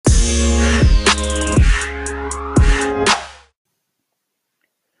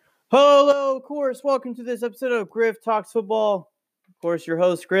of course, welcome to this episode of Griff Talks Football. Of course, your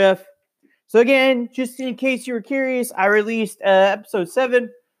host, Griff. So again, just in case you were curious, I released episode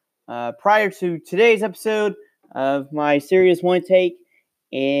 7 prior to today's episode of my Series 1 take.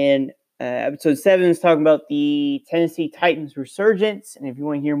 And episode 7 is talking about the Tennessee Titans resurgence. And if you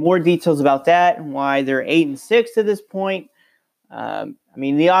want to hear more details about that and why they're 8-6 to this point,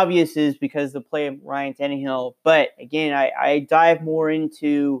 the obvious is because of the play of Ryan Tannehill. But again, I dive more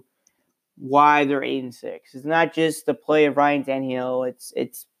into why they're 8-6. It's not just the play of Ryan Tannehill.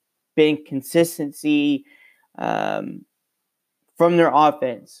 It's been consistency from their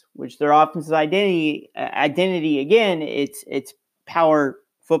offense, which their offensive identity again, it's power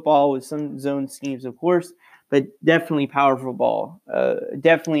football with some zone schemes, of course, but definitely power football.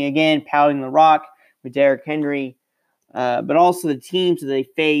 Definitely again pounding the rock with Derrick Henry. But also the teams that they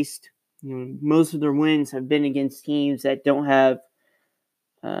faced, most of their wins have been against teams that don't have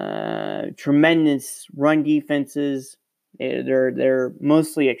tremendous run defenses. They're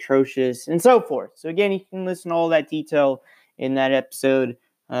mostly atrocious and so forth. So again, you can listen to all that detail in that episode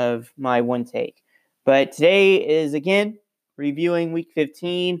of my one take. But today is again reviewing Week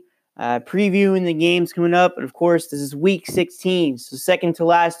 15, previewing the games coming up. And of course, this is Week 16, so second to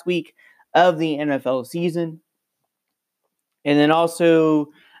last week of the NFL season. And then also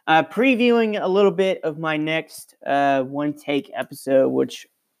previewing a little bit of my next one take episode, which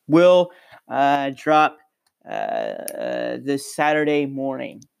will drop this Saturday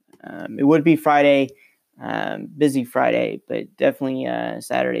morning. It would be Friday, busy Friday, but definitely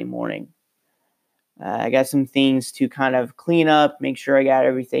Saturday morning. I got some things to kind of clean up, make sure I got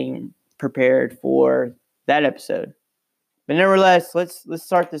everything prepared for that episode. But nevertheless, let's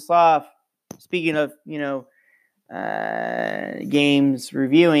start this off. Speaking of, games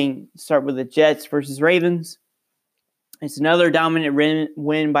reviewing, start with the Jets versus Ravens. It's another dominant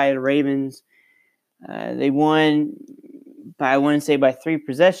win by the Ravens. They won by, I want to say, by 3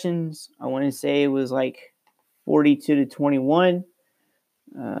 possessions. I want to say it was like 42-21,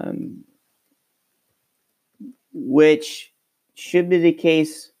 which should be the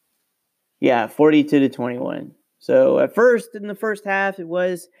case. Yeah, 42-21. So at first, in the first half, it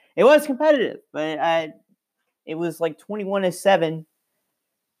was competitive, but it was like 21-7.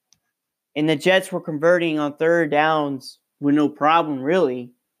 And the Jets were converting on third downs with no problem,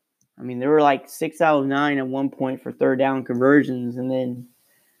 really. They were like 6 out of 9 at one point for third down conversions. And then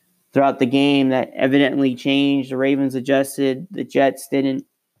throughout the game, that evidently changed. The Ravens adjusted. The Jets didn't.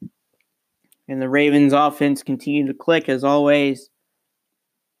 And the Ravens offense continued to click as always.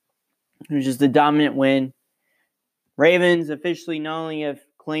 It was just a dominant win. Ravens officially not only have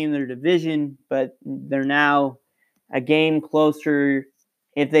claimed their division, but they're now a game closer.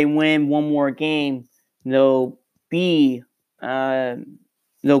 If they win one more game, they'll claim the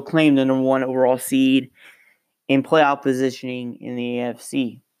number 1 overall seed in playoff positioning in the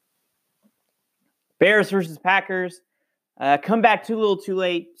AFC. Bears versus Packers. Come back too little too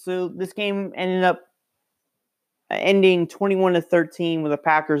late. So this game ended up ending 21-13 with the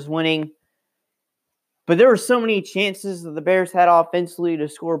Packers winning. But there were so many chances that the Bears had offensively to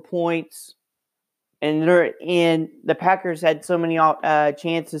score points. And the Packers had so many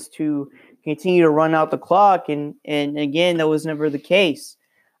chances to continue to run out the clock. And again, that was never the case.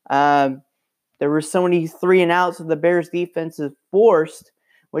 There were so many 3-and-outs that the Bears defense is forced,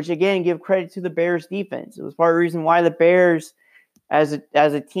 which again, give credit to the Bears defense. It was part of the reason why the Bears as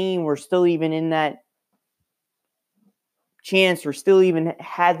a team were still even in that chance or still even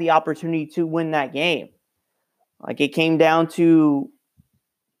had the opportunity to win that game. Like it came down to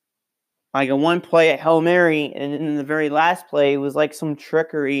like a one play at Hail Mary, and in the very last play, it was like some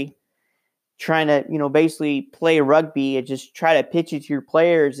trickery trying to, basically play rugby and just try to pitch it to your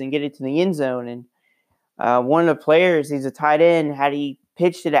players and get it to the end zone. And one of the players, he's a tight end, had he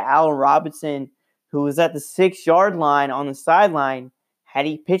pitched it to Allen Robinson, who was at the 6-yard line on the sideline. Had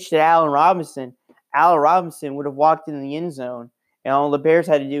he pitched it to Allen Robinson would have walked in the end zone. And all the Bears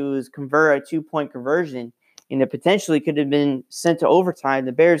had to do was convert a 2-point conversion. And it potentially could have been sent to overtime.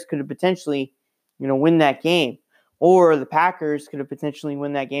 The Bears could have potentially, win that game. Or the Packers could have potentially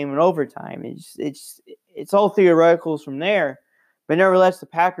win that game in overtime. It's all theoreticals from there. But nevertheless, the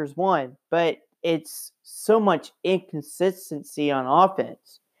Packers won. But it's so much inconsistency on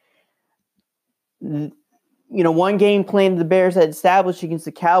offense. One game plan the Bears had established against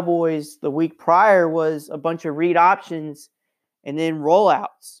the Cowboys the week prior was a bunch of read options and then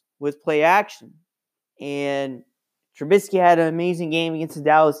rollouts with play action. And Trubisky had an amazing game against the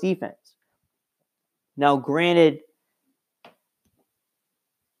Dallas defense. Now, granted,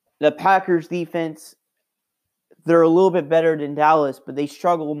 the Packers defense they're a little bit better than Dallas, but they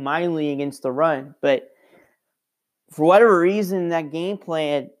struggle mightily against the run. But for whatever reason, that game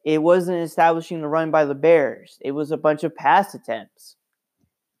plan, it wasn't establishing the run by the Bears. It was a bunch of pass attempts.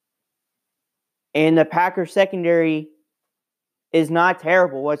 And the Packers secondary is not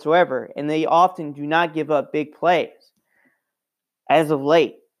terrible whatsoever, and they often do not give up big plays as of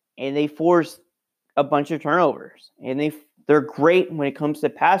late. And they force a bunch of turnovers, and they're great when it comes to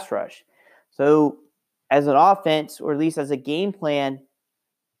pass rush. So as an offense, or at least as a game plan,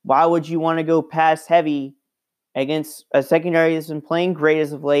 why would you want to go pass heavy against a secondary that's been playing great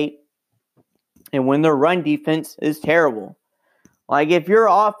as of late, and when their run defense is terrible? Like, if your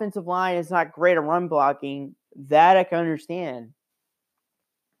offensive line is not great at run blocking, that I can understand.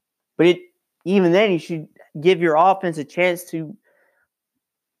 But even then, you should give your offense a chance to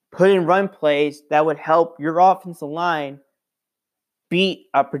put in run plays that would help your offensive line beat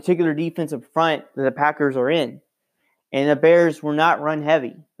a particular defensive front that the Packers are in. And the Bears were not run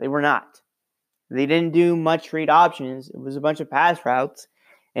heavy. They were not. They didn't do much read options. It was a bunch of pass routes.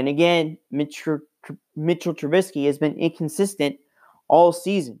 And again, Mitchell Trubisky has been inconsistent all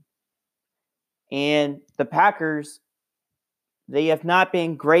season. And the Packers, they have not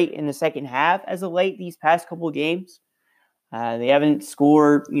been great in the second half as of late these past couple of games. They haven't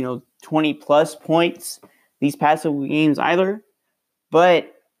scored, 20-plus points these past couple of games either.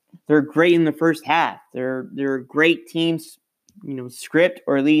 But they're great in the first half. They're a great team, script,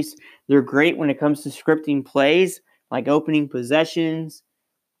 or at least they're great when it comes to scripting plays, like opening possessions.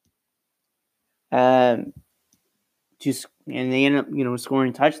 And they end up,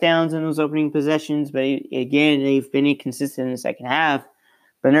 scoring touchdowns in those opening possessions. But again, they've been inconsistent in the second half.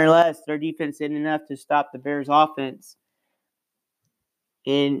 But nevertheless, their defense did enough to stop the Bears' offense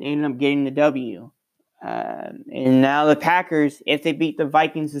and end up getting the W. And now the Packers, if they beat the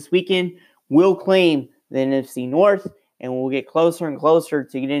Vikings this weekend, will claim the NFC North and will get closer and closer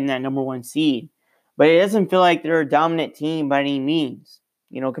to getting that number 1 seed. But it doesn't feel like they're a dominant team by any means.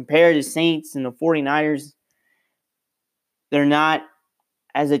 Compared to Saints and the 49ers, they're not,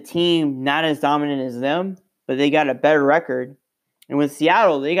 as a team, not as dominant as them, but they got a better record. And with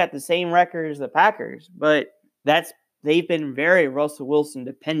Seattle, they got the same record as the Packers, but they've been very Russell Wilson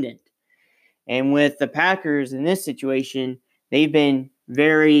dependent. And with the Packers in this situation, they've been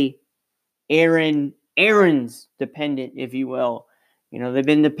very Aaron's dependent, if you will. They've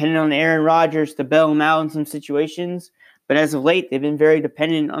been dependent on Aaron Rodgers to bail them out in some situations. But as of late, they've been very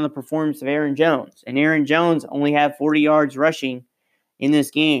dependent on the performance of Aaron Jones. And Aaron Jones only had 40 yards rushing in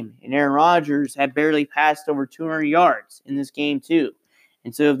this game. And Aaron Rodgers had barely passed over 200 yards in this game too.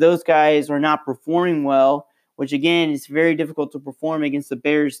 And so if those guys are not performing well, which again is very difficult to perform against the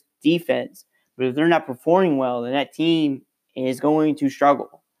Bears defense, but if they're not performing well, then that team is going to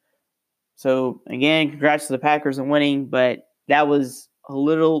struggle. So again, congrats to the Packers on winning, but that was a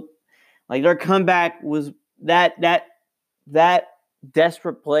little like their comeback was that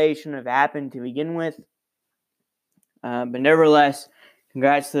desperate play shouldn't have happened to begin with. But nevertheless,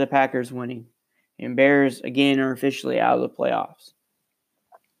 congrats to the Packers winning. And Bears, again, are officially out of the playoffs.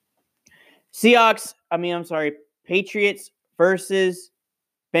 Patriots versus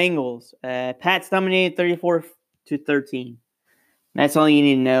Bengals. Pats dominated 34-13. That's all you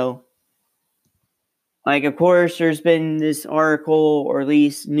need to know. Like, of course, there's been this article, or at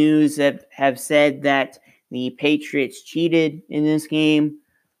least news that have said that the Patriots cheated in this game.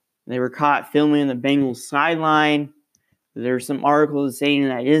 They were caught filming the Bengals sideline. There's some articles saying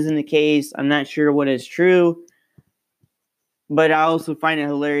that isn't the case. I'm not sure what is true. But I also find it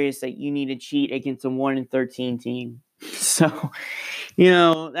hilarious that you need to cheat against a 1-13 team. So,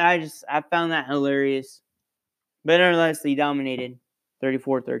 I found that hilarious. But nevertheless, they dominated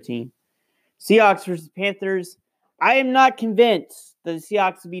 34-13. Seahawks versus Panthers. I am not convinced that the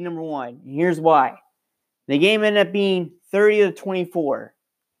Seahawks will be number 1. And here's why. The game ended up being 30-24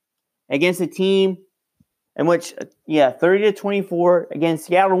 against a team in which, 30-24 against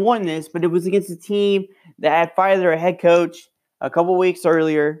Seattle won this, but it was against a team that had fired their head coach a couple weeks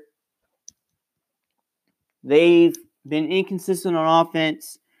earlier. They've been inconsistent on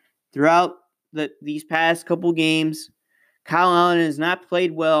offense throughout these past couple games. Kyle Allen has not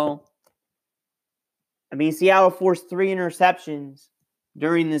played well. Seattle forced 3 interceptions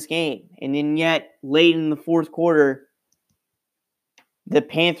during this game. And then yet, late in the fourth quarter, the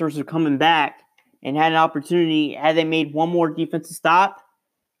Panthers are coming back and had an opportunity. Had they made one more defensive stop,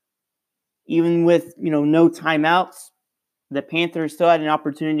 even with, no timeouts, the Panthers still had an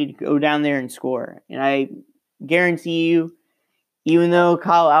opportunity to go down there and score. And I guarantee you, even though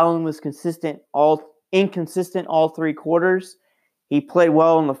Kyle Allen was inconsistent all 3 quarters, he played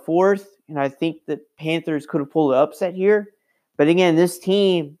well in the fourth. and I think the Panthers could have pulled the upset here. But again, this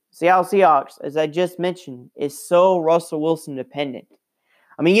team, Seattle Seahawks, as I just mentioned, is so Russell Wilson dependent.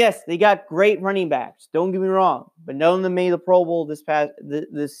 I mean, yes, they got great running backs. Don't get me wrong, but none of them made the Pro Bowl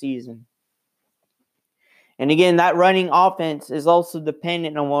this season. And again, that running offense is also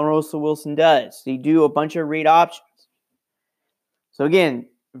dependent on what Russell Wilson does. They do a bunch of read options. So again,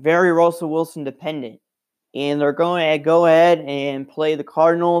 very Russell Wilson dependent. And they're going to go ahead and play the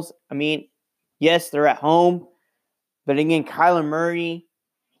Cardinals. I mean, yes, they're at home. But again, Kyler Murray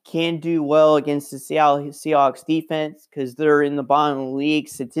can do well against the Seattle Seahawks defense because they're in the bottom of the league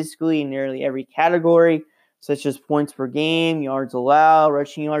statistically in nearly every category, such as points per game, yards allowed,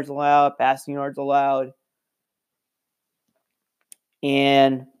 rushing yards allowed, passing yards allowed.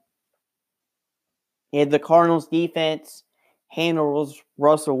 And if the Cardinals defense handles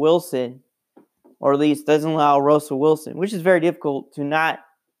Russell Wilson, or at least doesn't allow Russell Wilson, which is very difficult to not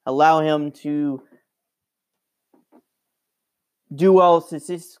allow him to do well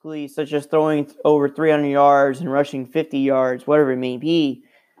statistically, such as throwing over 300 yards and rushing 50 yards, whatever it may be,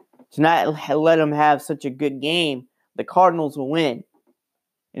 to not let him have such a good game, the Cardinals will win.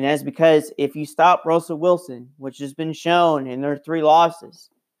 And that's because if you stop Russell Wilson, which has been shown in their 3 losses,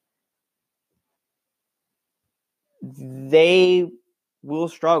 they will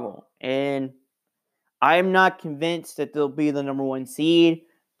struggle. And I'm not convinced that they'll be the number 1 seed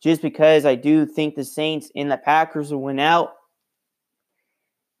just because I do think the Saints and the Packers will win out.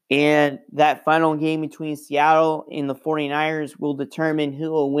 And that final game between Seattle and the 49ers will determine who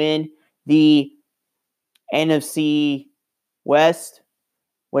will win the NFC West,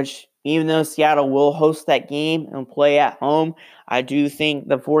 which even though Seattle will host that game and play at home, I do think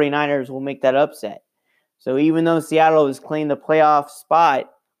the 49ers will make that upset. So even though Seattle has claimed the playoff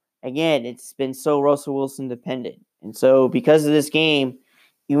spot, again, it's been so Russell Wilson dependent. And so because of this game,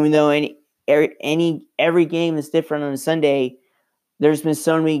 even though every game is different on a Sunday, there's been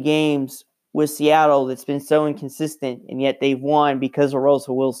so many games with Seattle that's been so inconsistent, and yet they've won because of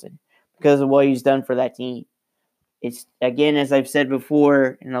Russell Wilson, because of what he's done for that team. It's, again, as I've said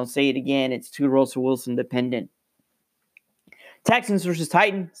before, and I'll say it again, it's too Russell Wilson dependent. Texans versus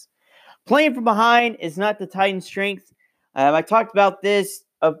Titans. Playing from behind is not the Titans' strength. I talked about this,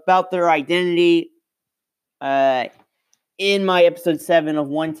 about their identity, in my episode 7 of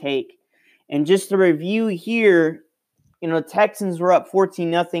One Take. And just to review here, Texans were up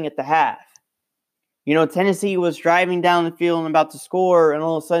 14-0 at the half. Tennessee was driving down the field and about to score, and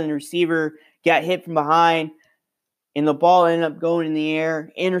all of a sudden the receiver got hit from behind, and the ball ended up going in the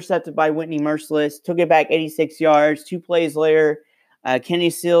air, intercepted by Whitney Mercilus, took it back 86 yards. 2 plays later, Kenny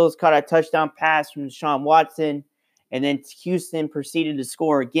Stills caught a touchdown pass from Deshaun Watson, and then Houston proceeded to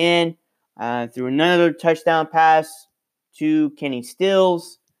score again through another touchdown pass to Kenny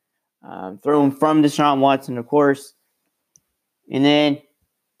Stills, thrown from Deshaun Watson, of course. And then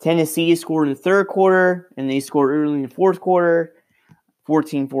Tennessee scored in the third quarter, and they scored early in the fourth quarter,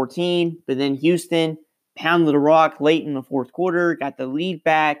 14-14. But then Houston pounded the rock late in the fourth quarter, got the lead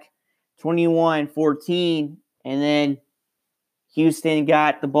back, 21-14. And then Houston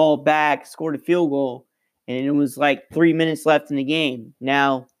got the ball back, scored a field goal, and it was like 3 minutes left in the game.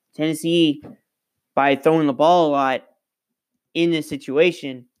 Now, Tennessee, by throwing the ball a lot in this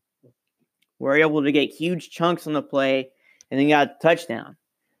situation, were able to get huge chunks on the play and then got a touchdown.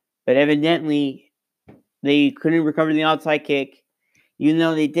 But evidently, they couldn't recover the onside kick. Even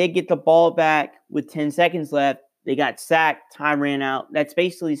though they did get the ball back with 10 seconds left, they got sacked, time ran out. That's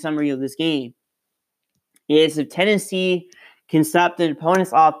basically the summary of this game. Is if Tennessee can stop the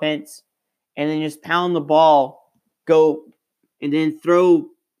opponent's offense and then just pound the ball, go and then throw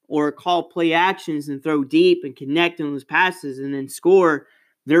or call play actions and throw deep and connect on those passes and then score,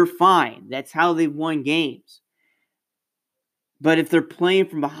 they're fine. That's how they've won games. But if they're playing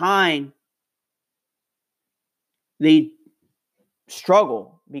from behind, they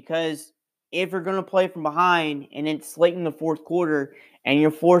struggle, because if you're going to play from behind and it's late in the fourth quarter and you're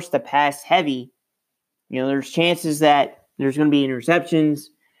forced to pass heavy, there's chances that there's going to be interceptions.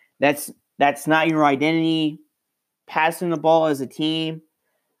 That's not your identity. Passing the ball as a team,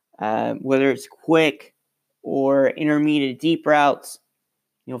 whether it's quick or intermediate deep routes,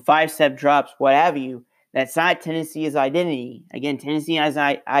 5-step drops, what have you, that's not Tennessee's identity. Again, Tennessee's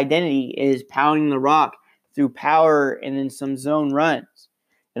identity is pounding the rock through power and then some zone runs.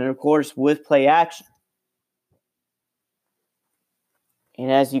 And, of course, with play action.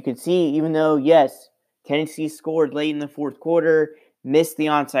 And as you can see, even though, yes, Tennessee scored late in the fourth quarter, missed the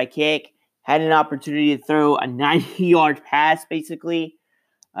onside kick, had an opportunity to throw a 90-yard pass, basically.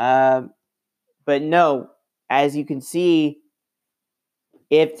 But no, as you can see,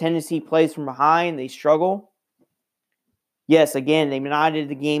 if Tennessee plays from behind, they struggle. Yes, again, they knotted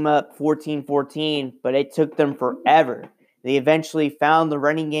the game up 14-14, but it took them forever. They eventually found the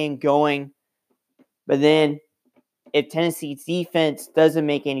running game going. But then if Tennessee's defense doesn't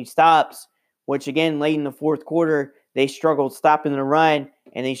make any stops, which again, late in the fourth quarter, they struggled stopping the run,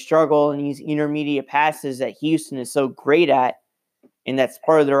 and they struggle in these intermediate passes that Houston is so great at, and that's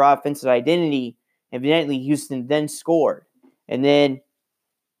part of their offensive identity. Evidently, Houston then scored. And then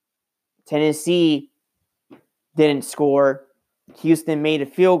Tennessee didn't score. Houston made a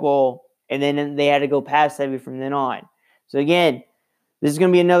field goal, and then they had to go pass heavy from then on. So again, this is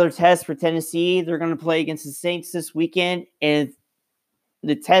going to be another test for Tennessee. They're going to play against the Saints this weekend, and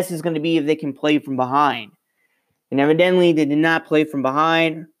the test is going to be if they can play from behind. And evidently, they did not play from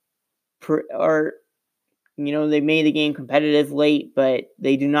behind, they made the game competitive late, but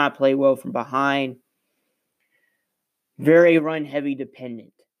they do not play well from behind. Very run-heavy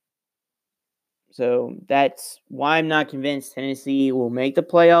dependent. So that's why I'm not convinced Tennessee will make the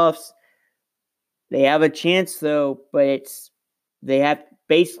playoffs. They have a chance, though, but they have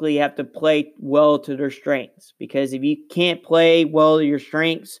to play well to their strengths. Because if you can't play well to your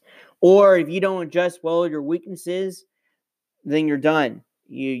strengths, or if you don't adjust well to your weaknesses, then you're done.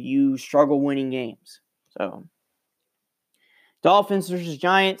 You struggle winning games. So, Dolphins versus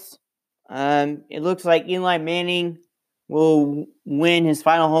Giants. It looks like Eli Manning will win his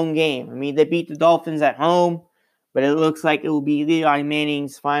final home game. I mean, they beat the Dolphins at home, but it looks like it will be Eli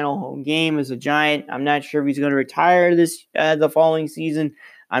Manning's final home game as a Giant. I'm not sure if he's going to retire the following season.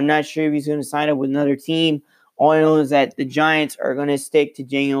 I'm not sure if he's going to sign up with another team. All I know is that the Giants are going to stick to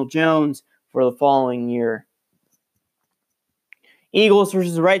Daniel Jones for the following year. Eagles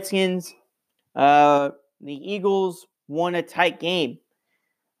versus the Redskins. The Eagles won a tight game.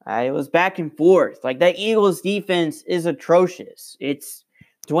 It was back and forth. Like, that Eagles defense is atrocious. It's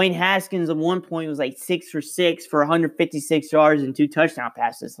Dwayne Haskins at one point was like 6 for 6 for 156 yards and 2 touchdown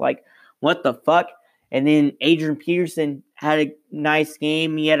passes. Like, what the fuck? And then Adrian Peterson had a nice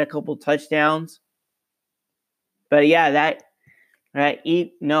game. He had a couple touchdowns. But yeah,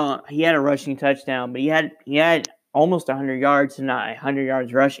 he had a rushing touchdown, but he had almost 100 yards and not 100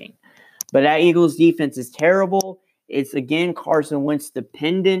 yards rushing. But that Eagles defense is terrible. It's, again, Carson Wentz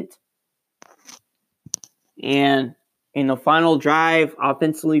dependent. And in the final drive,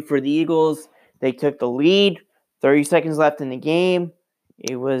 offensively for the Eagles, they took the lead. 30 seconds left in the game.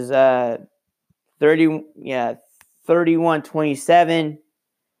 It was 31-27.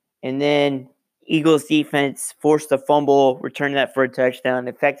 And then Eagles defense forced a fumble, returned that for a touchdown,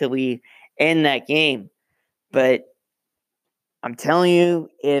 effectively end that game. But I'm telling you,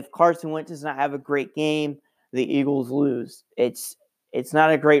 if Carson Wentz does not have a great game, the Eagles lose. It's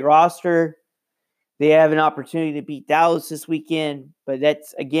not a great roster. They have an opportunity to beat Dallas this weekend, but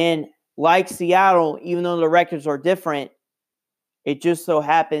that's, again, like Seattle, even though the records are different, it just so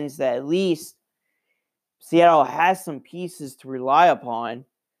happens that at least Seattle has some pieces to rely upon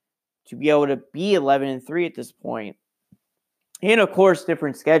to be able to be 11-3 at this point. And, of course,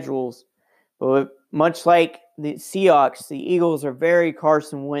 different schedules. But much like the Seahawks, the Eagles are very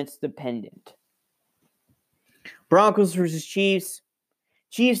Carson Wentz dependent. Broncos versus Chiefs.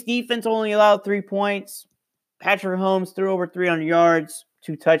 Chiefs defense only allowed 3 points. Patrick Mahomes threw over 300 yards,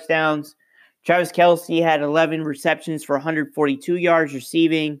 2 touchdowns. Travis Kelce had 11 receptions for 142 yards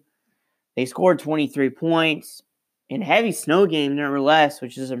receiving. They scored 23 points. In a heavy snow game, nevertheless,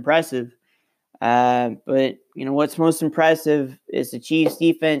 which is impressive. But, what's most impressive is the Chiefs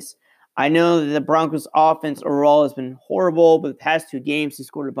defense. I know that the Broncos offense overall has been horrible, but the past 2 games they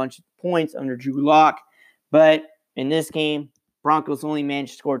scored a bunch of points under Drew Lock. But in this game, Broncos only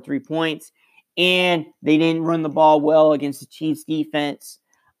managed to score 3 points, and they didn't run the ball well against the Chiefs defense,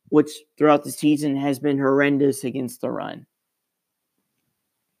 which throughout the season has been horrendous against the run.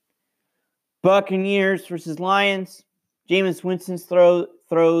 Buccaneers versus Lions. Jameis Winston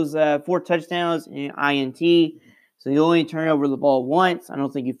throws 4 touchdowns and an INT. So he only turned over the ball once. I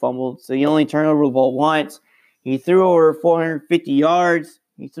don't think he fumbled. So he only turned over the ball once. He threw over 450 yards.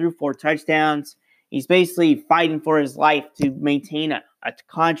 He threw 4 touchdowns. He's basically fighting for his life to maintain a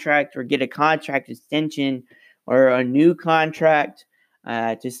contract or get a contract extension or a new contract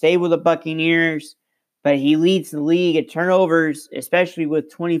to stay with the Buccaneers. But he leads the league at turnovers, especially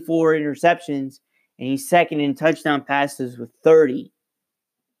with 24 interceptions. And he's second in touchdown passes with 30.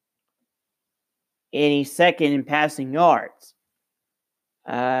 And he's second in passing yards.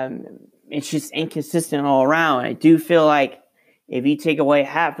 It's just inconsistent all around. I do feel like if you take away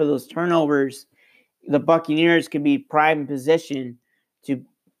half of those turnovers, the Buccaneers could be prime position to,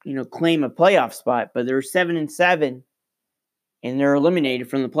 claim a playoff spot. But they're 7-7. and they're eliminated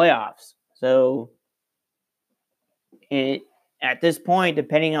from the playoffs. So at this point,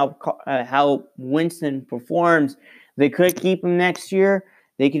 depending on how Winston performs, they could keep him next year.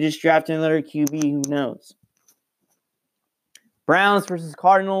 They could just draft another QB. Who knows? Browns versus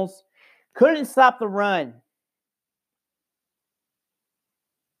Cardinals. Couldn't stop the run.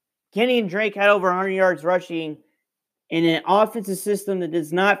 Kenny and Drake had over 100 yards rushing in an offensive system that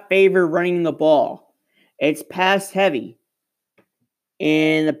does not favor running the ball. It's pass heavy.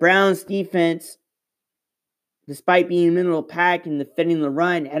 And the Browns defense, despite being in the middle of the pack and defending the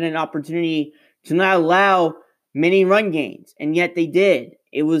run, had an opportunity to not allow many run gains. And yet they did.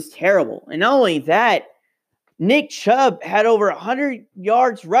 It was terrible. And not only that, Nick Chubb had over 100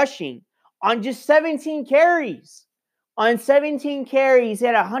 yards rushing on just 17 carries. On 17 carries, he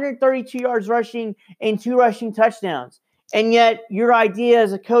had 132 yards rushing and 2 rushing touchdowns. And yet, your idea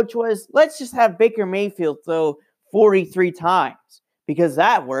as a coach was, let's just have Baker Mayfield throw 43 times because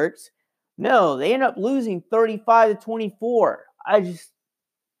that works. No, they end up losing 35-24.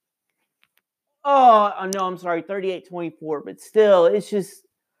 38-24. But still, it's just,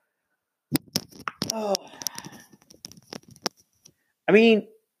 I mean,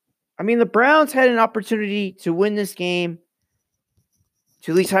 the Browns had an opportunity to win this game,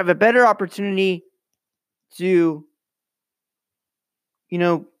 to at least have a better opportunity to,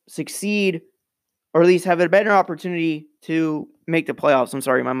 succeed, or at least have a better opportunity to make the playoffs. I'm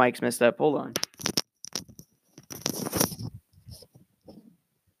sorry, my mic's messed up. Hold on.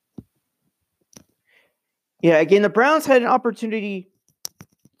 Yeah, again, the Browns had an opportunity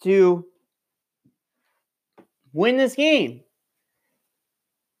to win this game.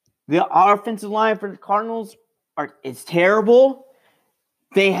 The offensive line for the Cardinals is terrible.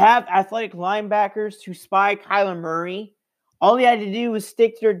 They have athletic linebackers to spy Kyler Murray. All they had to do was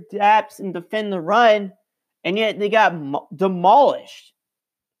stick to their daps and defend the run, and yet they got demolished.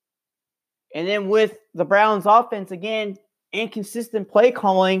 And then with the Browns offense, again, inconsistent play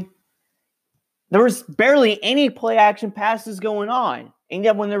calling, there was barely any play action passes going on. And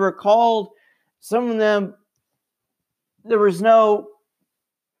yet when they were called, some of them, there was no...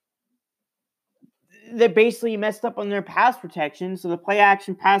 They basically messed up on their pass protection. So the play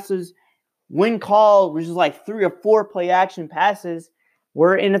action passes, when called, which is like 3 or 4 play action passes,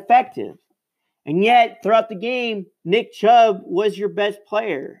 were ineffective. And yet, throughout the game, Nick Chubb was your best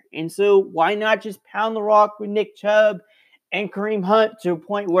player. And so why not just pound the rock with Nick Chubb and Kareem Hunt to a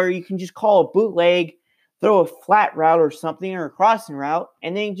point where you can just call a bootleg, throw a flat route or something, or a crossing route,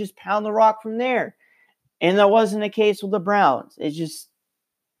 and then just pound the rock from there. And that wasn't the case with the Browns. It's just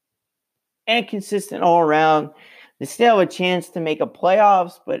inconsistent all around. They still have a chance to make a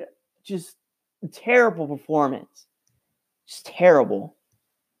playoffs, but just a terrible performance. Just terrible.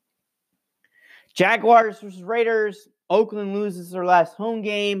 Jaguars versus Raiders. Oakland loses their last home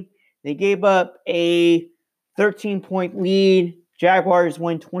game. They gave up a 13-point lead. Jaguars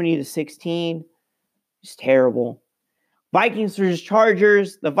win 20-16. Just terrible. Vikings versus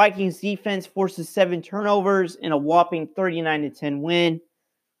Chargers. The Vikings defense forces 7 turnovers in a whopping 39-10 win.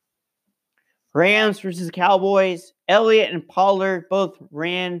 Rams versus Cowboys. Elliott and Pollard both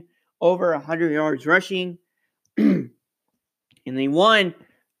ran over 100 yards rushing. And they won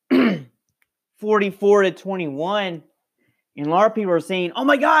 44-21. And a lot of people are saying, oh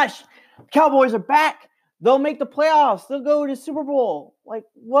my gosh, Cowboys are back. They'll make the playoffs. They'll go to the Super Bowl. Like,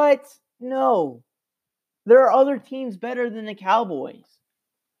 what? No. There are other teams better than the Cowboys.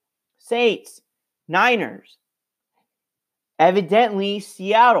 Saints, Niners. Evidently,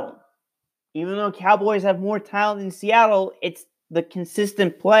 Seattle. Even though Cowboys have more talent than Seattle, it's the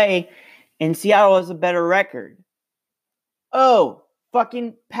consistent play, and Seattle has a better record. Oh,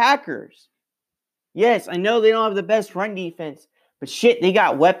 fucking Packers. Yes, I know they don't have the best run defense, but shit, they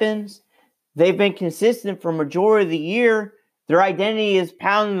got weapons. They've been consistent for a majority of the year. Their identity is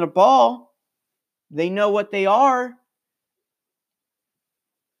pounding the ball. They know what they are.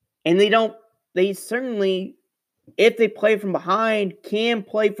 And they certainly, if they play from behind, can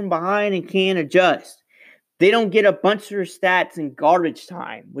play from behind and can adjust. They don't get a bunch of their stats in garbage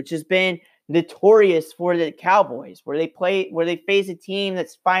time, which has been notorious for the Cowboys, where they face a team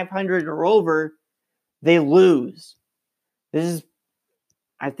that's 500 or over, they lose. This is,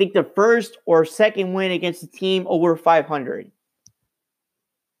 I think, the first or second win against a team over 500.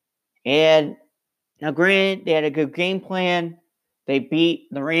 And now, granted, they had a good game plan. They beat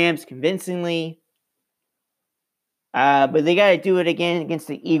the Rams convincingly. But they got to do it again against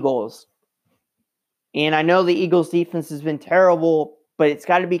the Eagles. And I know the Eagles' defense has been terrible, but it's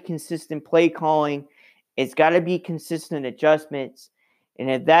got to be consistent play calling. It's got to be consistent adjustments. And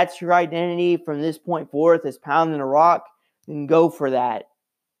if that's your identity from this point forth, is pounding the rock, then go for that.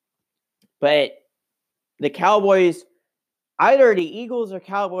 But the Cowboys, either the Eagles or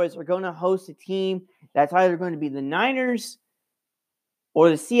Cowboys, are going to host a team that's either going to be the Niners or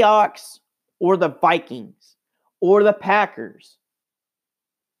the Seahawks or the Vikings or the Packers.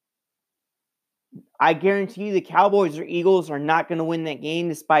 I guarantee you the Cowboys or Eagles are not going to win that game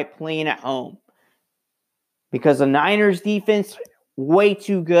despite playing at home. Because the Niners defense, way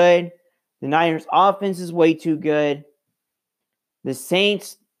too good. The Niners offense is way too good. The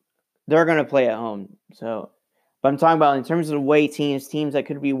Saints, they're going to play at home. So, but I'm talking about in terms of the way teams that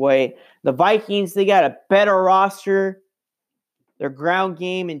could be way. The Vikings, they got a better roster. Their ground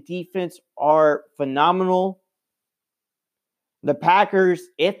game and defense are phenomenal. The Packers,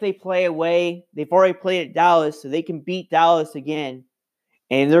 if they play away, they've already played at Dallas, so they can beat Dallas again.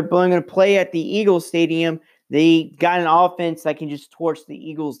 And they're going to play at the Eagles Stadium. They got an offense that can just torch the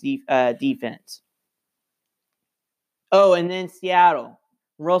Eagles' defense. Oh, and then Seattle,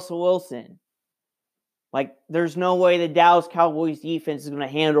 Russell Wilson. Like, there's no way the Dallas Cowboys defense is going to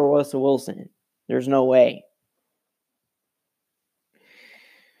handle Russell Wilson. There's no way.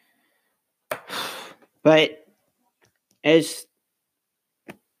 But if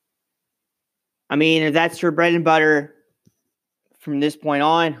that's your bread and butter from this point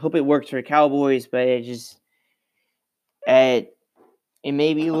on, hope it works for the Cowboys, but it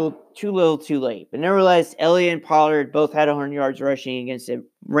may be a little too late. But nevertheless, Elliott and Pollard both had 100 yards rushing against the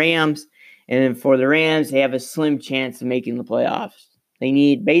Rams. And then for the Rams, they have a slim chance of making the playoffs. They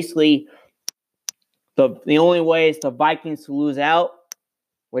need basically the only way is the Vikings to lose out,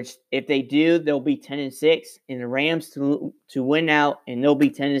 which if they do, they'll be 10-6, and the Rams to win out, and they'll be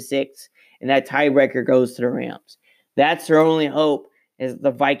 10-6, and that tiebreaker goes to the Rams. That's their only hope, is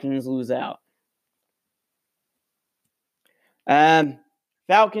the Vikings lose out.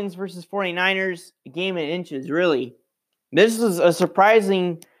 Falcons versus 49ers, a game in inches, really. This is a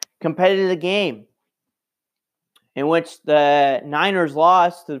surprising competitive game in which the Niners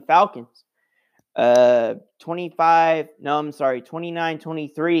lost to the Falcons.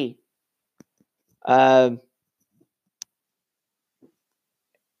 29-23.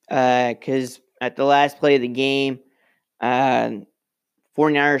 Because at the last play of the game,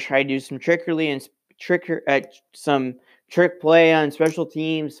 49ers tried to do some trickery and some trick play on special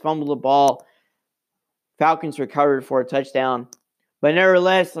teams, fumbled the ball. Falcons recovered for a touchdown. But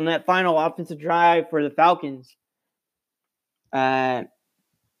nevertheless, on that final offensive drive for the Falcons,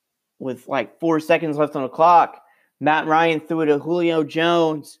 with like 4 seconds left on the clock, Matt Ryan threw it to Julio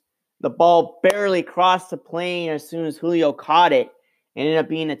Jones. The ball barely crossed the plane as soon as Julio caught it. It ended up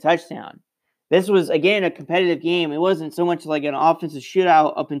being a touchdown. This was, again, a competitive game. It wasn't so much like an offensive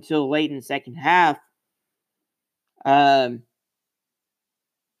shootout up until late in the second half. The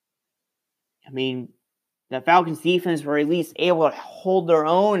Falcons defense were at least able to hold their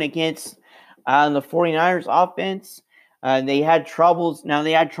own against the 49ers offense. They had trouble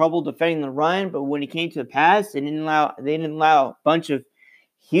defending the run, but when it came to the pass, they didn't allow a bunch of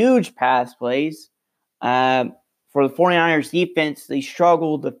huge pass plays. For the 49ers defense, they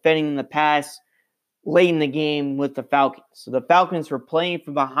struggled defending the pass late in the game with the Falcons. So the Falcons were playing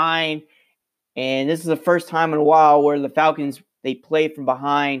from behind, and this is the first time in a while where the Falcons, they played from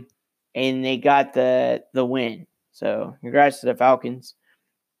behind and they got the win. So congrats to the Falcons.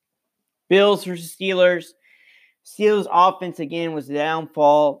 Bills versus Steelers. Steelers offense again was the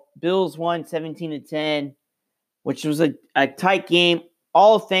downfall. Bills won 17-10, which was a tight game,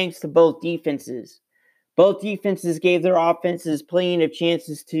 all thanks to both defenses. Both defenses gave their offenses plenty of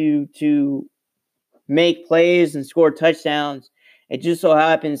chances to make plays and score touchdowns. It just so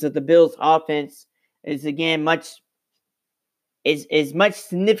happens that the Bills offense is again much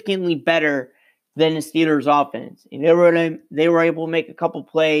significantly better than the Steelers offense. And they were able to make a couple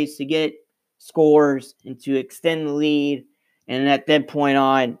plays to get scores and to extend the lead. And at that point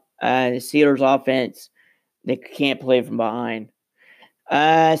on, the Steelers offense, they can't play from behind.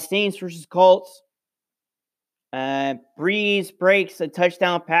 Saints versus Colts. Breeze breaks a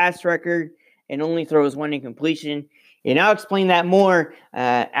touchdown pass record and only throws one incompletion. And I'll explain that more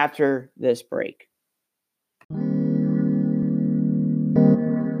after this break.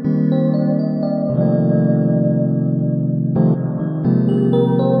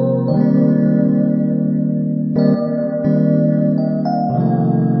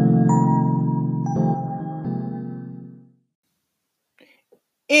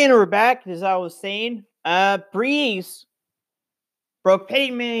 And we're back, as I was saying. Breeze broke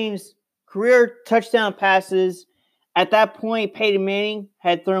Peyton Manning's career touchdown passes. At that point, Peyton Manning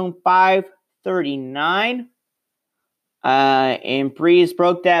had thrown 539. And Breeze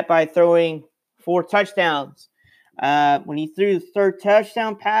broke that by throwing 4 touchdowns. When he threw the third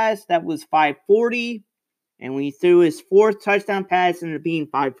touchdown pass, that was 540. And when he threw his fourth touchdown pass, it ended up being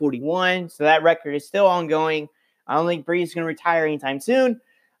 541. So that record is still ongoing. I don't think Brees is going to retire anytime soon.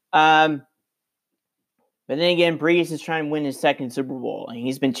 But then again, Brees is trying to win his second Super Bowl. And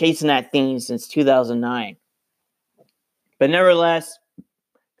he's been chasing that thing since 2009. But nevertheless,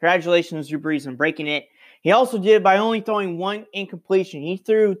 congratulations to Brees on breaking it. He also did it by only throwing one incompletion.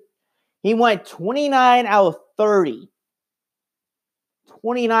 He went 29 out of 30.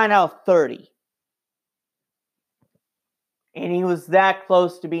 29 out of 30. And he was that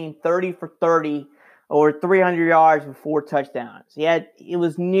close to being 30 for 30 or 300 yards with 4 touchdowns. It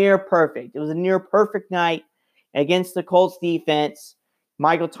was near perfect. It was a near perfect night against the Colts defense.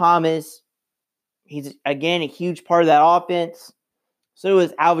 Michael Thomas, he's, again, a huge part of that offense. So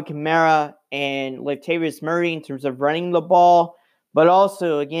is Alvin Kamara and Latavius Murray in terms of running the ball. But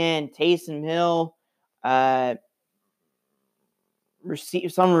also, again, Taysom Hill, some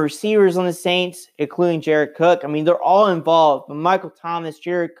receivers on the Saints, including Jared Cook. I mean, they're all involved. But Michael Thomas,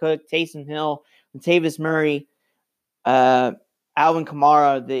 Jared Cook, Taysom Hill, Latavius Murray, Alvin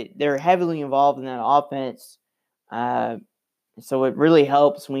Kamara, they're heavily involved in that offense. So it really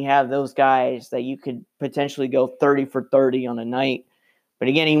helps when we have those guys that you could potentially go 30 for 30 on a night. But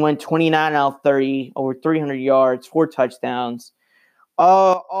again, he went 29 out of 30, over 300 yards, 4 touchdowns.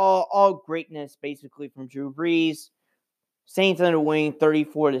 All greatness, basically, from Drew Brees. Saints ended up winning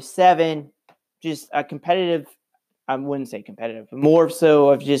 34-7. Just a competitive, I wouldn't say competitive, but more so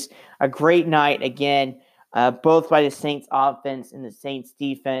of just a great night again, both by the Saints offense and the Saints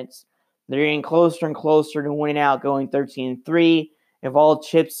defense. They're getting closer and closer to winning out, going 13-3. If all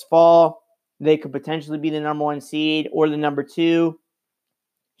chips fall, they could potentially be the number 1 seed or the number 2.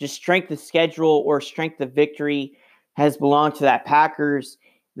 Just strength of schedule or strength of victory has belonged to that Packers.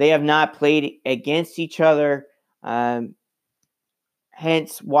 They have not played against each other.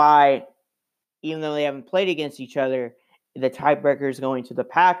 Hence why, even though they haven't played against each other, the tiebreaker is going to the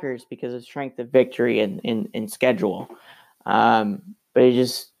Packers because of strength of victory and schedule. But it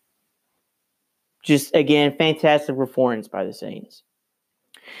just again, fantastic performance by the Saints.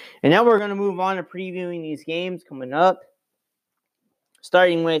 And now we're going to move on to previewing these games coming up.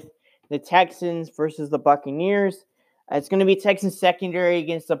 Starting with the Texans versus the Buccaneers. It's going to be Texans secondary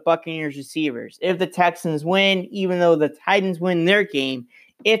against the Buccaneers receivers. If the Texans win, even though the Titans win their game,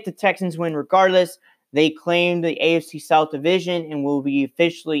 if the Texans win regardless, they claim the AFC South Division and will be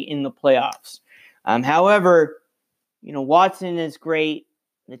officially in the playoffs. However, Watson is great.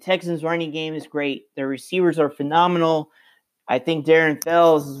 The Texans running game is great. Their receivers are phenomenal. I think Darren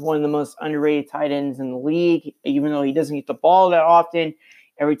Fells is one of the most underrated tight ends in the league, even though he doesn't get the ball that often.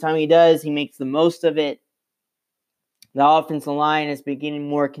 Every time he does, he makes the most of it. The offensive line has been getting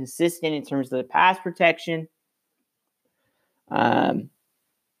more consistent in terms of the pass protection. And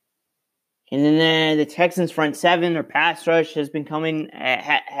then the Texans front seven, their pass rush has been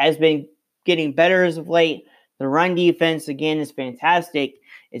getting better as of late. The run defense, again, is fantastic.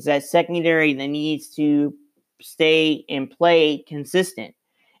 It's that secondary that needs to stay and play consistent.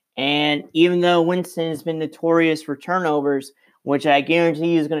 And even though Winston has been notorious for turnovers, which I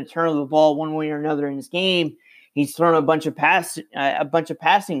guarantee is going to turn the ball one way or another in this game, he's thrown a bunch of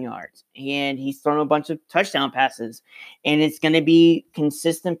passing yards, and he's thrown a bunch of touchdown passes, and it's going to be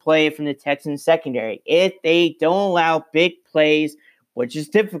consistent play from the Texans secondary. If they don't allow big plays, which is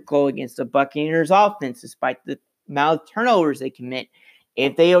difficult against the Buccaneers offense, despite the amount of turnovers they commit,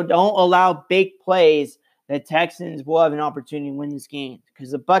 if they don't allow big plays, the Texans will have an opportunity to win this game.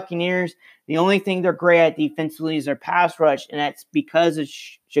 Because the Buccaneers, the only thing they're great at defensively is their pass rush, and that's because of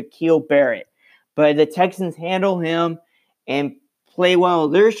Shaquille Barrett. But the Texans handle him and play well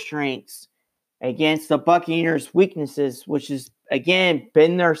their strengths against the Buccaneers' weaknesses, which has, again,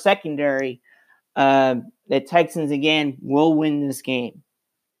 been their secondary. The Texans, again, will win this game.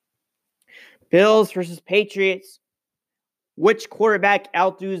 Bills versus Patriots. Which quarterback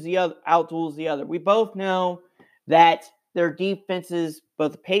outduels the other? We both know that their defenses,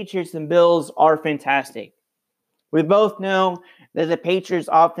 both the Patriots and Bills, are fantastic. We both know that the Patriots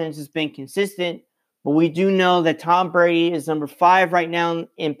offense has been consistent, but we do know that Tom Brady is number 5 right now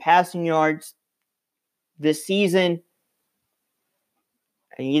in passing yards this season.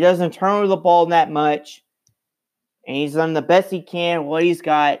 And he doesn't turn over the ball that much. And he's done the best he can, what he's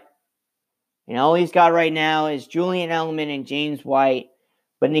got. And all he's got right now is Julian Edelman and James White.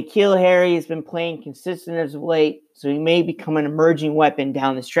 But N'Keal Harry has been playing consistent as of late, so he may become an emerging weapon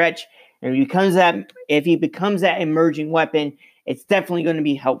down the stretch. And if he becomes that emerging weapon, it's definitely going to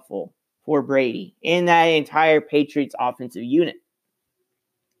be helpful for Brady in that entire Patriots offensive unit.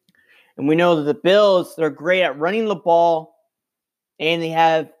 And we know that the Bills, they're great at running the ball, and they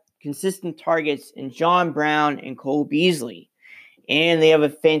have consistent targets in John Brown and Cole Beasley. And they have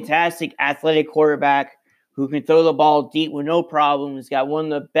a fantastic athletic quarterback who can throw the ball deep with no problem. He's got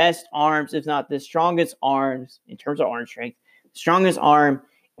one of the best arms, if not the strongest arms in terms of arm strength, strongest arm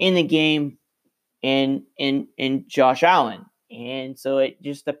in the game in Josh Allen. And so it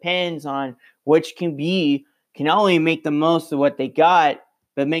just depends on which can not only make the most of what they got,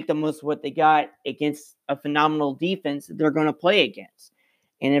 but make the most of what they got against a phenomenal defense that they're going to play against.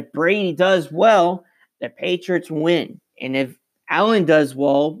 And if Brady does well, the Patriots win. And if Allen does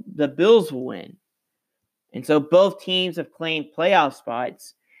well, the Bills will win. And so both teams have claimed playoff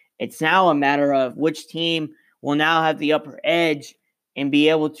spots. It's now a matter of which team will now have the upper edge and be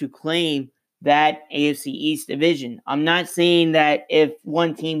able to claim that AFC East division. I'm not saying that if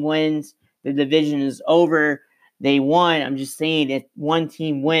one team wins, the division is over, they won. I'm just saying if one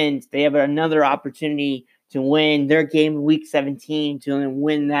team wins, they have another opportunity to win their game in Week 17 to then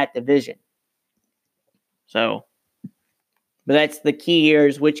win that division. So, but that's the key here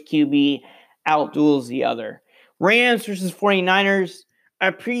is which QB outduels the other. Rams versus 49ers.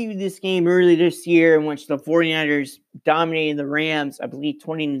 I previewed this game early this year in which the 49ers dominated the Rams, I believe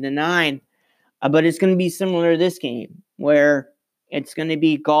 20-9. But it's going to be similar to this game where it's going to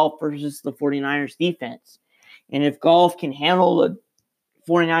be Goff versus the 49ers defense. And if Goff can handle the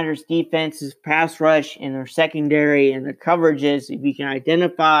 49ers defense's pass rush and their secondary and their coverages, if he can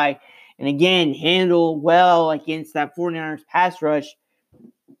identify and again handle well against that 49ers pass rush,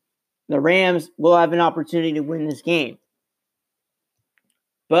 the Rams will have an opportunity to win this game.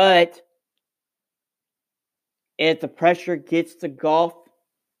 But if the pressure gets to Goff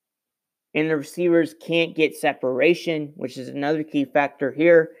and the receivers can't get separation, which is another key factor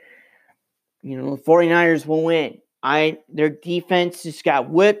here, the 49ers will win. Their defense just got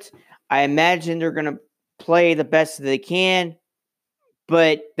whipped. I imagine they're going to play the best that they can,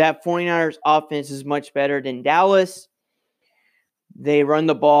 but that 49ers offense is much better than Dallas. They run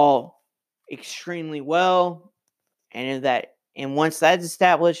the ball extremely well, and once that's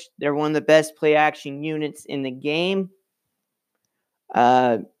established, they're one of the best play action units in the game.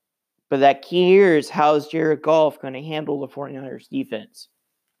 But that key here is how is Jared Goff going to handle the 49ers defense?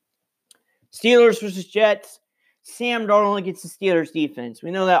 Steelers versus Jets. Sam Darnold against the Steelers defense.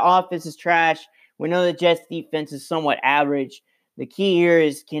 We know that offense is trash. We know the Jets defense is somewhat average. The key here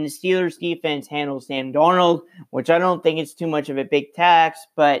is, can the Steelers defense handle Sam Darnold? Which I don't think it's too much of a big tax,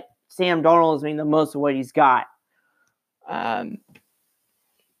 but Sam Darnold has made the most of what he's got. The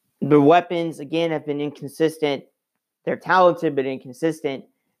weapons, again, have been inconsistent. They're talented, but inconsistent.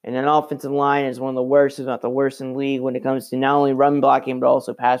 And an offensive line is one of the worst, if not the worst in the league when it comes to not only run blocking, but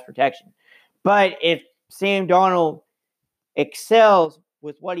also pass protection. But if Sam Darnold excels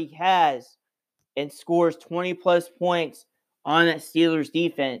with what he has and scores 20-plus points on that Steelers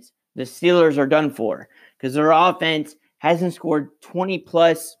defense, the Steelers are done for because their offense hasn't scored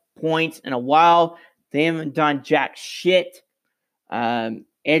 20-plus points in a while. They haven't done jack shit.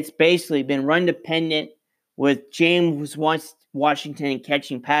 It's basically been run-dependent with James Washington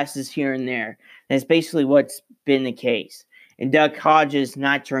catching passes here and there. That's basically what's been the case. And Doug Hodges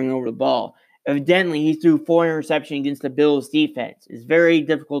not turning over the ball. Evidently, he threw 4 interceptions against the Bills' defense. It's very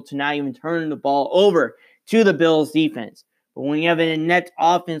difficult to not even turn the ball over to the Bills' defense. But when you have an inept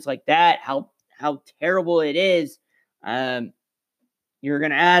offense like that, how terrible it is, you're going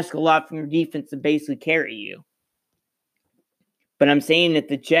to ask a lot from your defense to basically carry you. But I'm saying that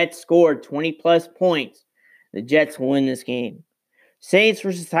the Jets scored 20-plus points. The Jets will win this game. Saints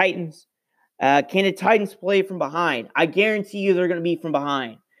versus Titans. Can the Titans play from behind? I guarantee you they're going to be from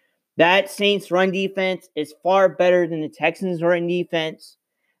behind. That Saints run defense is far better than the Texans run defense.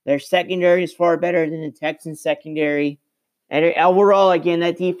 Their secondary is far better than the Texans secondary. And overall, again,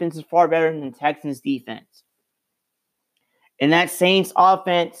 that defense is far better than the Texans defense. And that Saints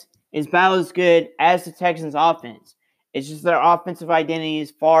offense is about as good as the Texans offense. It's just their offensive identity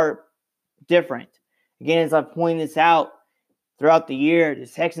is far different. Again, as I've pointed this out throughout the year, the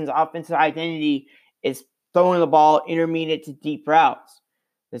Texans offensive identity is throwing the ball intermediate to deep routes.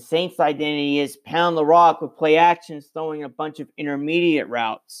 The Saints' identity is pound the rock with play actions, throwing a bunch of intermediate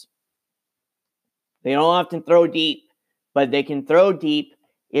routes. They don't often throw deep, but they can throw deep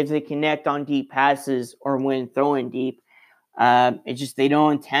if they connect on deep passes or when throwing deep. It's just they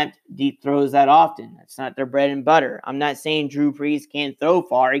don't attempt deep throws that often. That's not their bread and butter. I'm not saying Drew Brees can't throw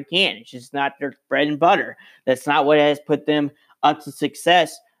far. He can. It's just not their bread and butter. That's not what has put them up to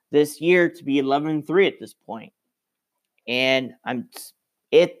success this year to be 11-3 at this point. And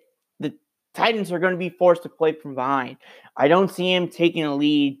the Titans are going to be forced to play from behind. I don't see him taking a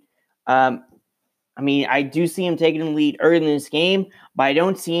lead I do see him taking the lead early in this game, but I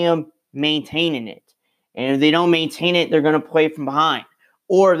don't see him maintaining it. And if they don't maintain it, they're going to play from behind.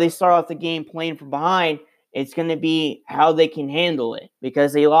 Or if they start off the game playing from behind, it's going to be how they can handle it,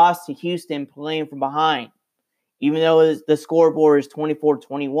 because they lost to Houston playing from behind. Even though the scoreboard is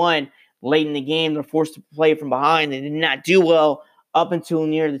 24-21, late in the game, they're forced to play from behind. They did not do well up until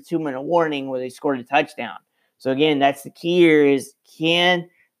near the 2-minute warning where they scored a touchdown. So again, that's the key here is, can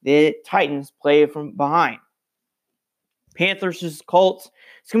the Titans play from behind? Panthers versus Colts.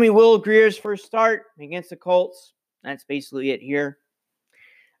 It's going to be Will Greer's first start against the Colts. That's basically it here.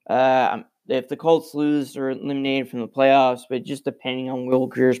 If the Colts lose, they're eliminated from the playoffs, but just depending on Will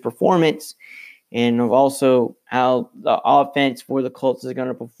Greer's performance and also how the offense for the Colts is going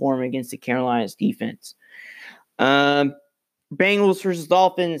to perform against the Carolinas defense. Bengals versus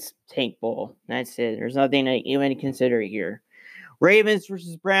Dolphins, tank bowl. That's it. There's nothing to even consider here. Ravens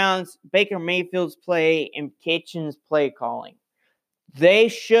versus Browns, Baker Mayfield's play and Kitchens' play calling. They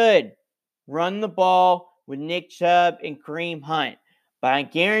should run the ball with Nick Chubb and Kareem Hunt, but I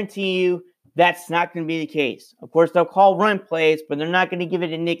guarantee you that's not going to be the case. Of course, they'll call run plays, but they're not going to give it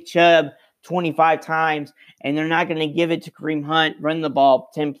to Nick Chubb 25 times, and they're not going to give it to Kareem Hunt, run the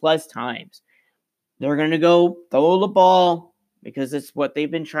ball 10 plus times. They're going to go throw the ball because it's what they've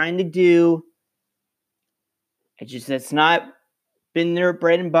been trying to do. That's not been their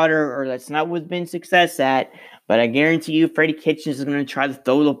bread and butter, or that's not what's been success at. But I guarantee you, Freddie Kitchens is going to try to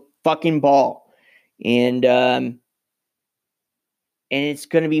throw the fucking ball, and it's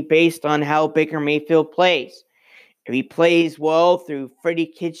going to be based on how Baker Mayfield plays. If he plays well through Freddie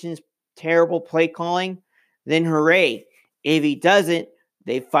Kitchens' terrible play calling, then hooray. If he doesn't,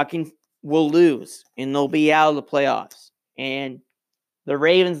 they fucking will lose, and they'll be out of the playoffs. And the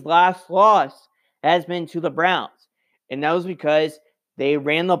Ravens' last loss has been to the Browns. And that was because they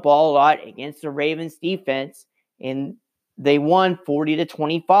ran the ball a lot against the Ravens defense, and they won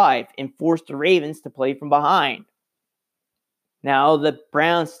 40-25 and forced the Ravens to play from behind. Now the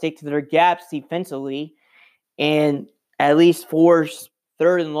Browns stick to their gaps defensively and at least force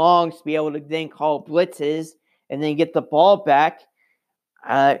third and longs to be able to then call blitzes and then get the ball back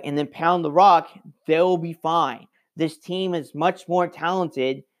and then pound the rock. They'll be fine. This team is much more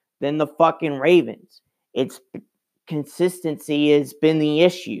talented than the fucking Ravens. Its consistency has been the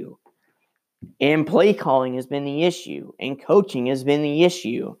issue. And play calling has been the issue. And coaching has been the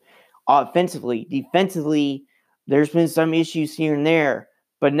issue. Offensively, defensively, there's been some issues here and there,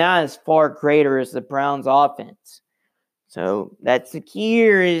 but not as far greater as the Browns' offense. So that's the key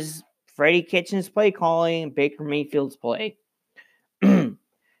here is Freddie Kitchens' play calling and Baker Mayfield's play.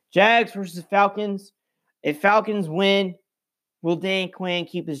 Jags versus Falcons. If Falcons win, will Dan Quinn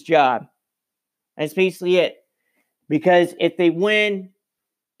keep his job? That's basically it. Because if they win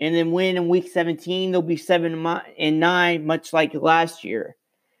and then win in week 17, they'll be 7-9, much like last year.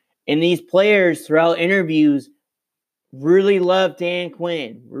 And these players throughout interviews really love Dan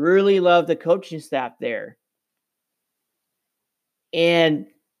Quinn, really love the coaching staff there. And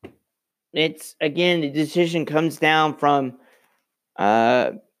it's, again, the decision comes down from,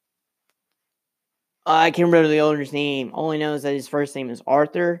 I can't remember the owner's name. Only knows that his first name is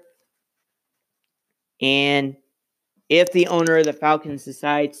Arthur. And if the owner of the Falcons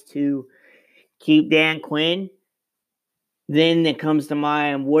decides to keep Dan Quinn, then it comes to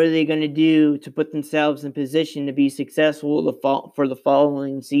mind, what are they going to do to put themselves in position to be successful for the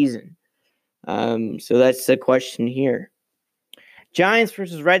following season? So that's the question here. Giants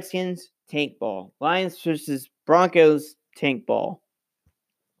versus Redskins, tank ball. Lions versus Broncos, tank ball.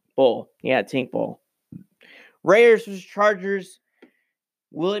 Tank ball. Raiders versus Chargers.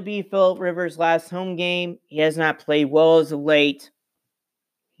 Will it be Phillip Rivers' last home game? He has not played well as of late.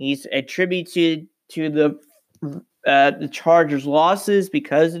 He's attributed to the Chargers' losses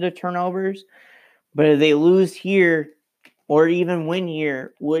because of the turnovers. But if they lose here or even win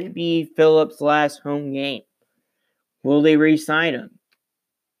here, would it be Phillip's last home game? Will they re-sign him?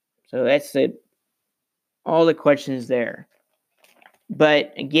 So that's it. All the questions there.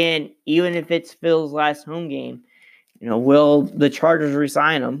 But again, even if it's Phil's last home game, will the Chargers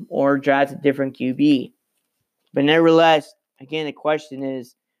re-sign him or draft a different QB? But nevertheless, again, the question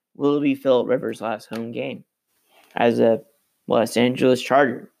is, will it be Phillip Rivers' last home game as a Los Angeles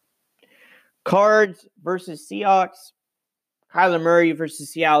Charger? Cards versus Seahawks. Kyler Murray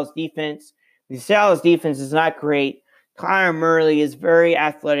versus Seattle's defense. The Seattle's defense is not great. Kyler Murray is very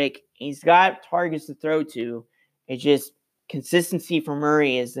athletic. He's got targets to throw to. It's just consistency for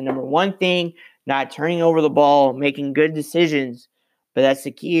Murray is the number one thing. Not turning over the ball, making good decisions. But that's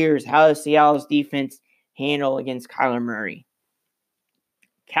the key here is how does Seattle's defense handle against Kyler Murray?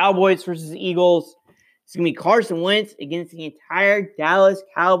 Cowboys versus Eagles. It's going to be Carson Wentz against the entire Dallas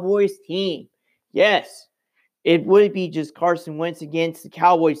Cowboys team. Yes, it would be just Carson Wentz against the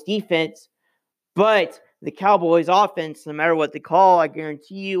Cowboys defense, but the Cowboys offense, no matter what they call, I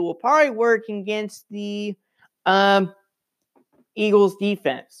guarantee you, will probably work against the Eagles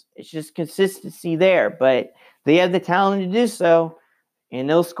defense. It's just consistency there, but they have the talent to do so, and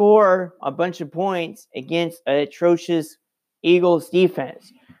they'll score a bunch of points against an atrocious Eagles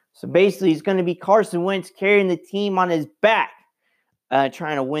defense. So basically, it's going to be Carson Wentz carrying the team on his back,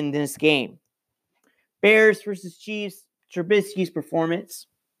 trying to win this game. Bears versus Chiefs, Trubisky's performance.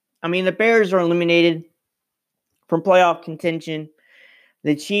 I mean, the Bears are eliminated from playoff contention.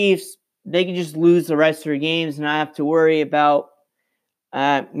 The Chiefs, they can just lose the rest of their games and not have to worry about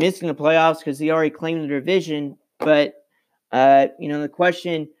missing the playoffs because they already claimed the division. But, the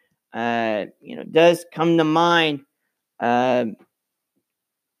question, does come to mind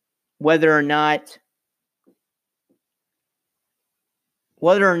whether or not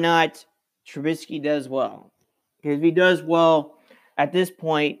Trubisky does well. Because if he does well, at this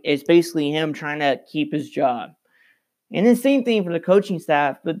point, it's basically him trying to keep his job. And the same thing for the coaching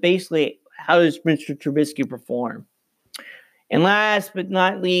staff, but basically, how does Mr. Trubisky perform? And last but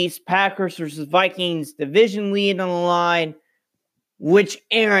not least, Packers versus Vikings, division lead on the line. Which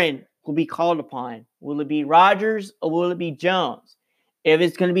Aaron will be called upon? Will it be Rodgers or will it be Jones? If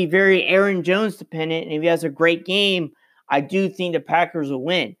it's going to be very Aaron Jones dependent, and if he has a great game, I do think the Packers will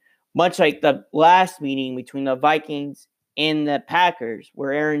win. Much like the last meeting between the Vikings and the Packers,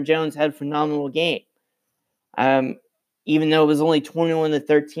 where Aaron Jones had a phenomenal game. Even though it was only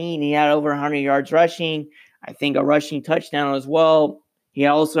 21-13, he had over 100 yards rushing. I think a rushing touchdown as well. He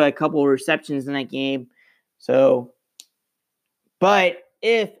also had a couple of receptions in that game. But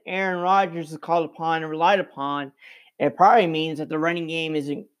if Aaron Rodgers is called upon and relied upon, it probably means that the running game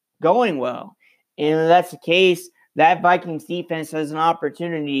isn't going well. And if that's the case, that Vikings defense has an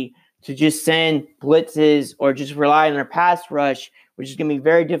opportunity to just send blitzes or just rely on their pass rush, which is going to be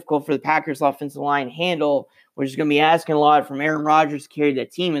very difficult for the Packers offensive line to handle, which is going to be asking a lot from Aaron Rodgers to carry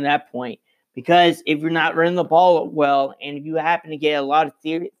that team at that point. Because if you're not running the ball well, and if you happen to get a lot of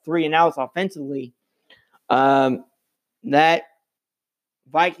 3 and outs offensively, that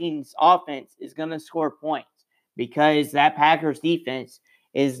Vikings offense is going to score points because that Packers defense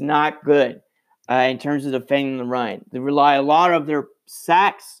is not good in terms of defending the run. They rely a lot of their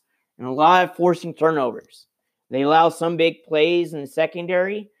sacks and a lot of forcing turnovers. They allow some big plays in the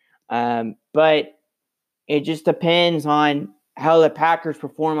secondary, but it just depends on how the Packers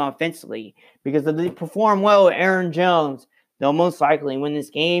perform offensively. Because if they perform well with Aaron Jones, they'll most likely win this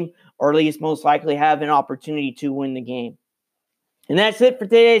game, or at least most likely have an opportunity to win the game. And that's it for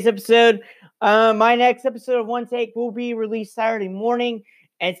today's episode. My next episode of One Take will be released Saturday morning.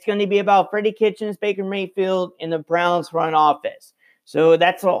 And it's going to be about Freddie Kitchens, Baker Mayfield, and the Browns front office. So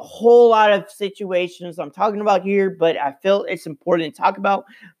that's a whole lot of situations I'm talking about here, but I feel it's important to talk about.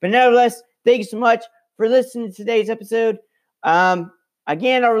 But nevertheless, thank you so much for listening to today's episode.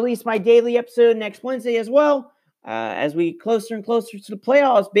 Again, I'll release my daily episode next Wednesday as well, as we get closer and closer to the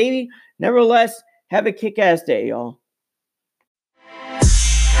playoffs, baby. Nevertheless, have a kick-ass day, y'all.